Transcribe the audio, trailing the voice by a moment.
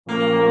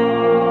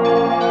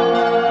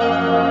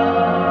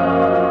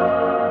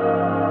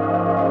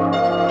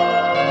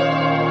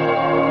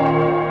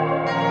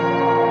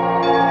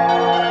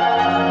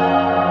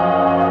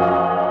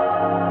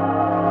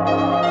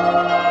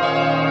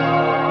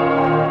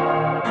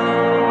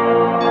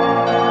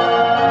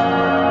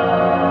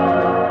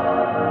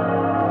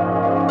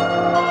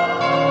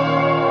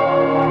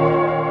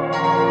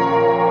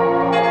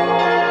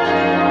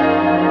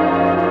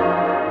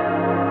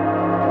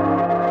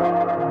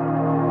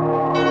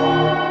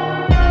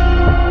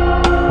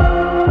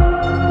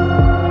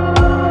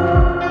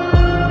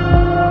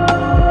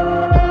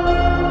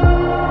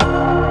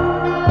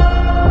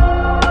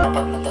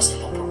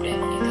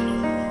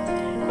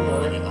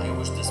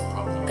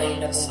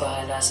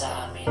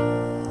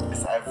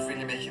guys, I've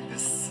really making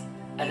this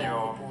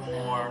video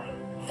more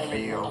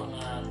real,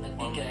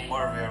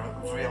 more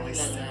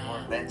realistic,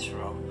 more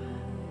natural.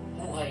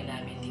 Buhay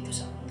namin dito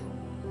sa mundo.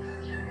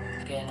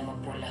 Kaya naman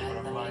po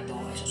lahat ng ito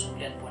ay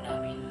susundan po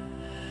namin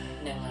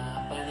ng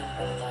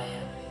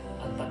pananampalataya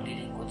at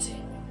paglilingkod sa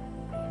inyo.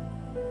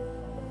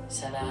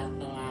 Sa lahat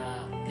ng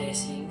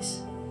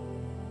blessings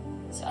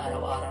sa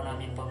araw-araw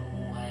namin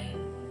pamumuhay,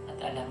 at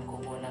alam ko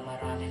po na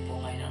marami po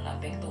ngayon ang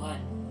naapektuhan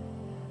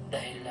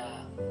dahil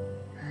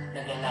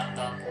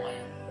nagla-lockdown po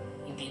ngayon,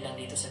 hindi lang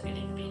dito sa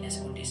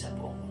Pilipinas kundi sa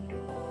buong mundo.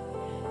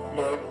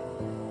 Lord,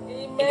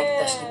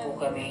 iligtas niyo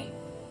po kami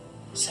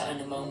sa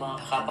anumang mga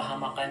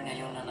kapahamakan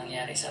ngayon na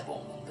nangyari sa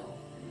buong mundo.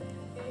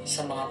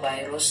 Sa mga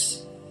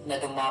virus na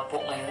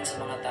dumapo ngayon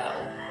sa mga tao,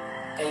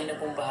 kayo na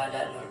pong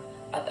bahala, Lord,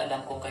 at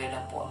alam ko kayo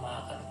lang po ang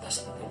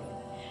makakaligtas ng Lord.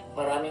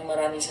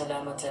 Maraming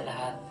salamat sa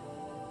lahat.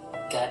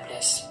 God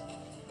bless.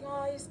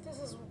 Guys, this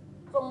is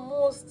the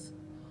most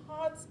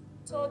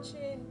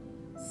heart-touching,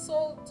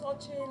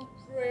 soul-touching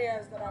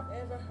prayers that I've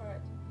ever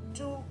heard.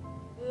 Do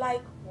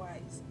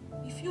likewise.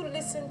 If you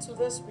listen to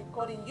this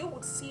recording, you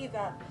would see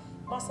that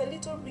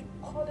Marcelito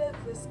recorded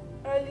this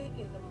early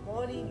in the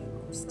morning.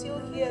 You could still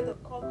hear the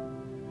cock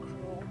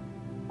crow.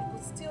 You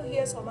could still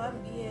hear some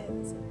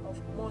ambience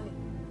of morning.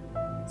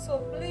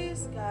 So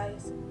please,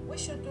 guys, we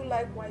should do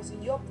likewise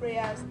in your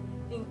prayers.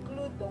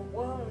 Include the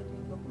word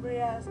in your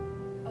prayers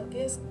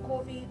against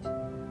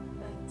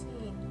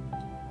COVID-19.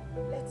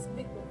 Let's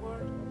make the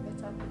world a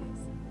better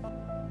place.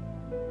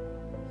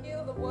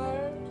 Heal the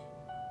world.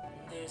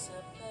 There's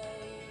a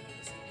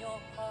place in your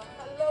heart.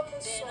 I love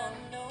this song. And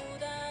I know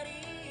that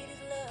it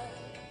is love.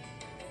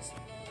 This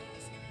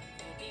place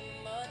will be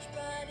much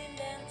brighter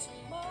than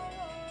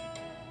tomorrow.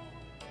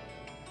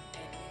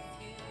 And if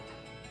you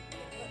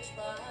really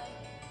try,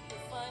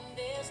 you'll find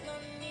there's no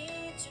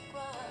need to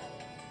cry.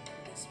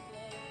 This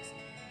place,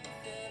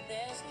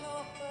 there's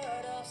no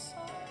hurt or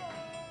sorrow.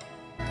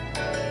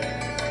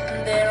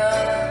 There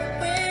are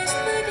ways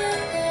to get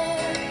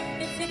there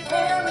if you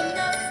care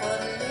enough for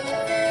the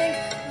little thing.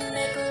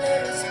 Make a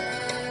little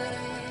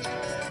space.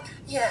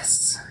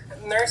 Yes,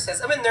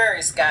 nurses. I'm a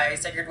nurse,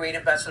 guys. I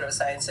graduated Bachelor of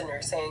Science in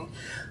Nursing.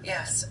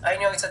 Yes, I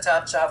know it's a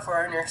top job for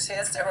our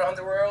nurses around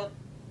the world.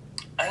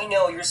 I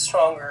know you're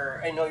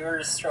stronger. I know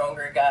you're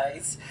stronger,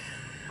 guys.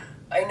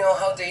 I know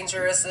how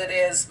dangerous it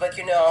is, but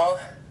you know,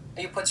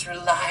 you put your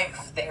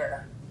life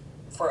there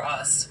for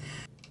us.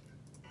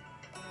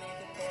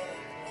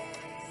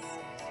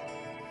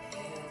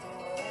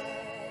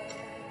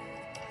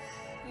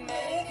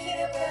 Make it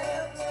a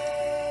better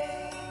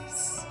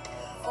place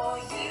for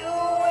you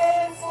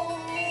and for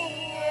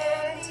me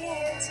and the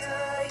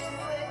entire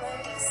human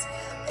race.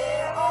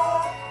 There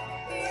are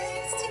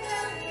ways to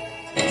come.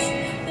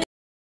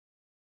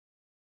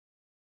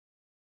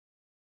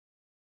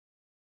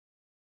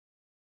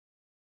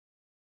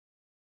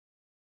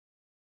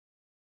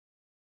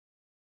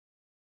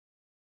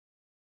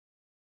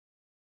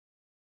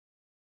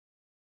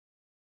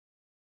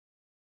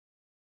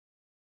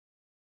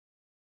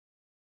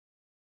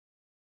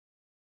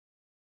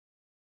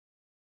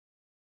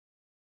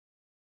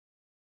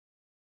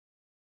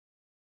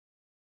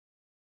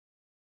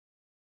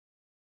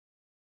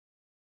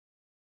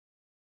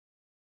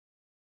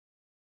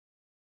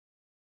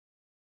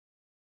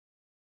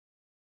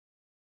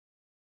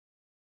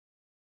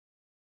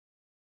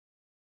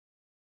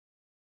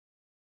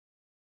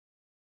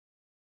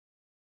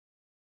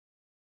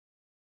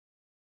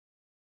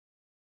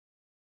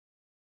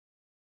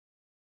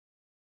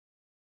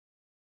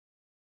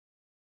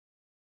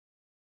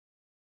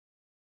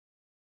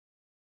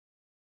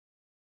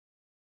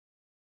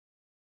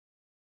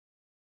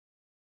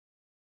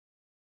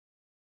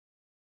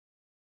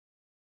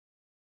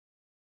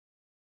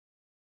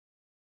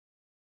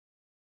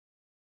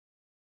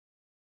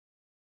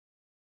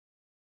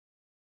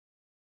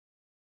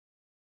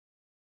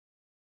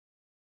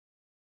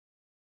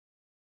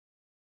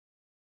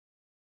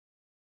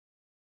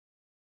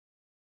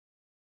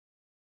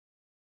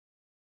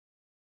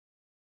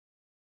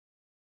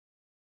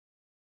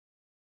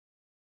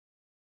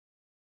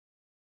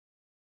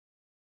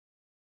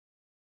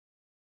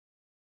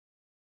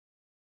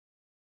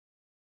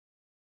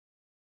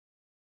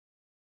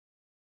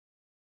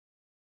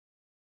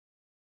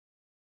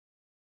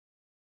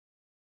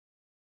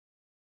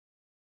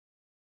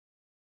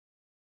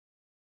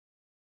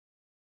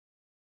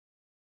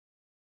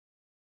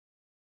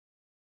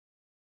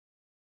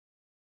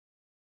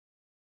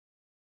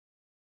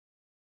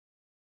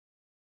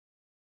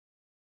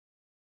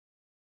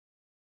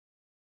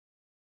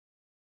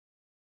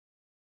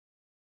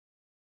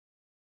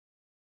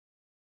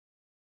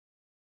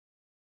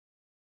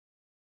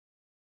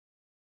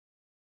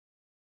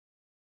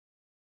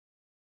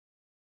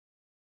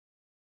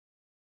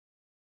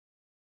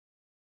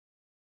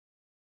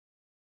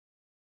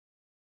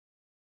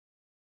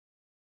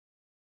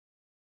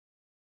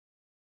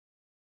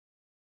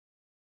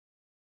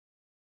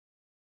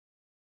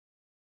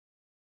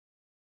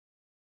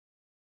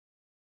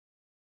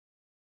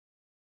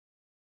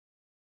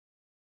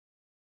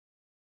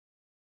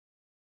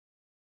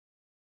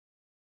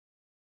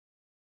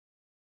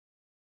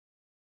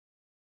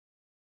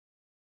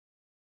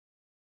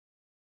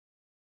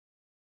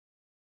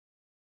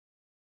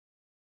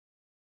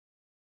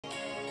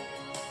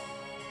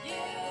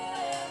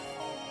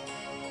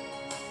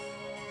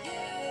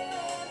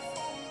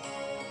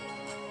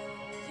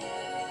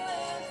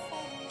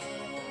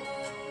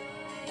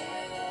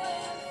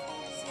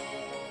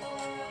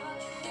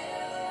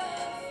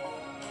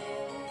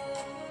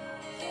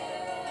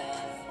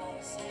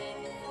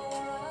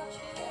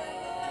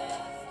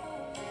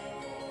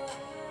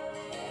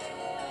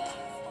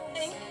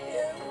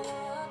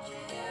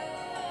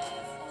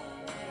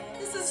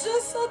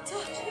 so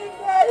touching,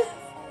 guys.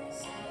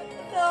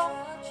 No.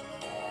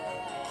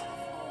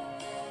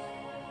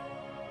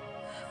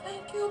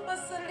 Thank you,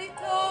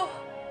 Marcelito.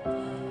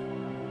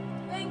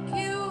 Thank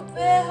you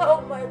there,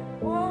 oh my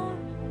word.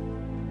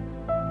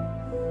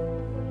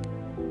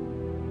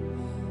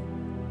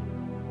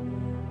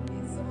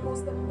 It's the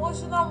most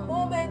emotional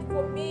moment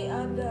for me,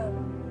 and oh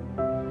my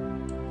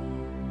God.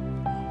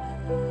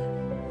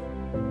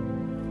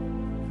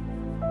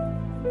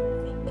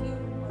 Thank you,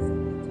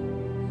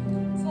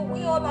 Marcelito. So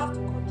we all have to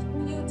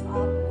contribute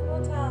our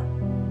quota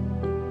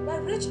by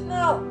reaching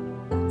out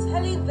and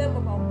telling them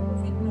about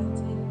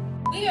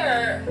COVID-19. We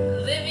are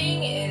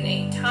living in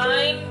a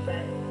time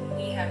that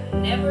we have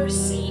never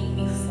seen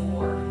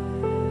before.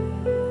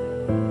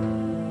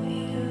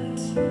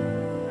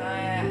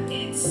 And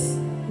it's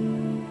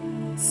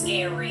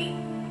scary.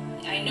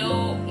 I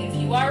know if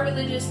you are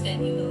religious,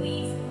 then you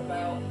believe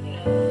about,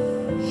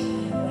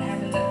 what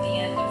happens at the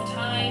end of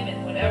time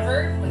and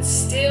whatever. But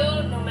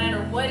still, no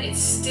matter what, it's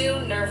still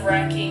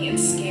nerve-wracking and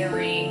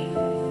scary.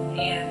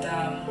 And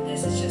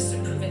this is just to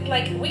prove it.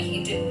 Like,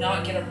 we did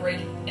not get a break,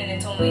 and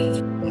it's only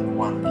in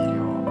one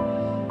video,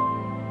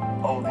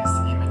 all these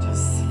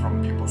images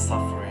from people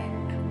suffering,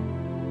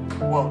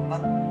 well,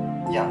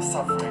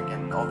 suffering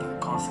and all the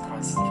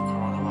consequences of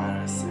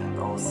coronavirus, and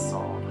also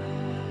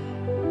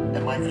a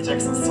Michael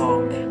Jackson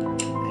song,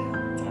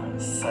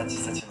 and such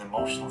an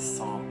emotional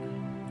song,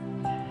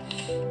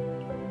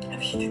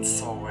 and he did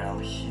so well.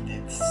 He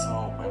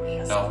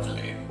has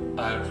lovely.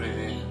 I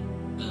really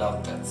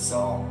love that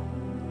song.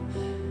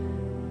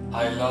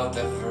 I love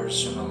that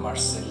version of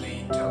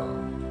Marcelito.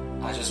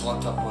 I just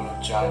want to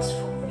apologize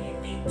for me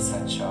being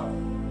such a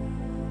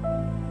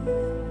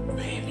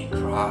baby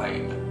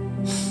crying.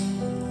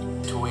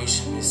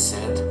 Situation is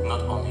sad,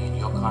 not only in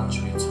your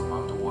country, it's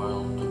around the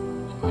world,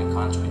 in my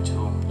country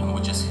too. And we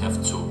just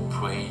have to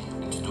pray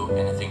and to do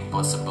anything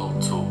possible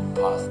to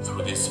pass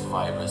through this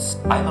virus.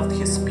 I loved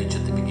his speech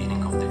at the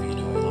beginning of the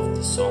video, I loved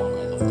the song,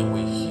 I loved the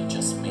way he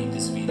just made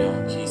this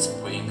video. He's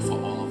praying for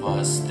all of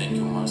us. Thank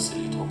you,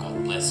 Marcelito,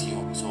 God bless you.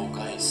 So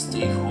guys,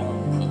 stay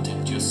home,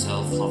 protect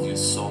yourself, love you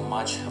so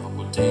much, have a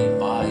good day,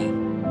 bye.